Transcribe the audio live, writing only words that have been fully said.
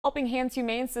Helping Hands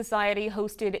Humane Society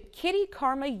hosted Kitty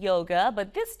Karma Yoga,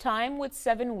 but this time with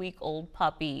 7-week-old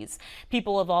puppies.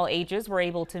 People of all ages were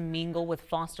able to mingle with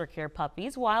foster care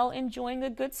puppies while enjoying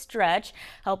a good stretch.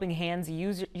 Helping Hands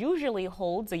usually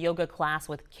holds a yoga class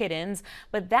with kittens,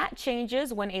 but that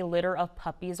changes when a litter of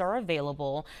puppies are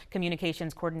available.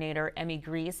 Communications coordinator Emmy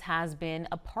Grease has been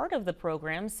a part of the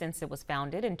program since it was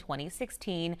founded in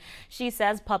 2016. She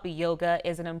says puppy yoga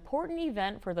is an important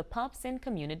event for the pups and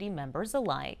community members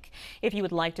alike. If you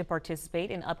would like to participate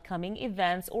in upcoming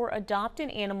events or adopt an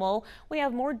animal, we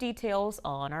have more details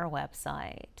on our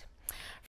website.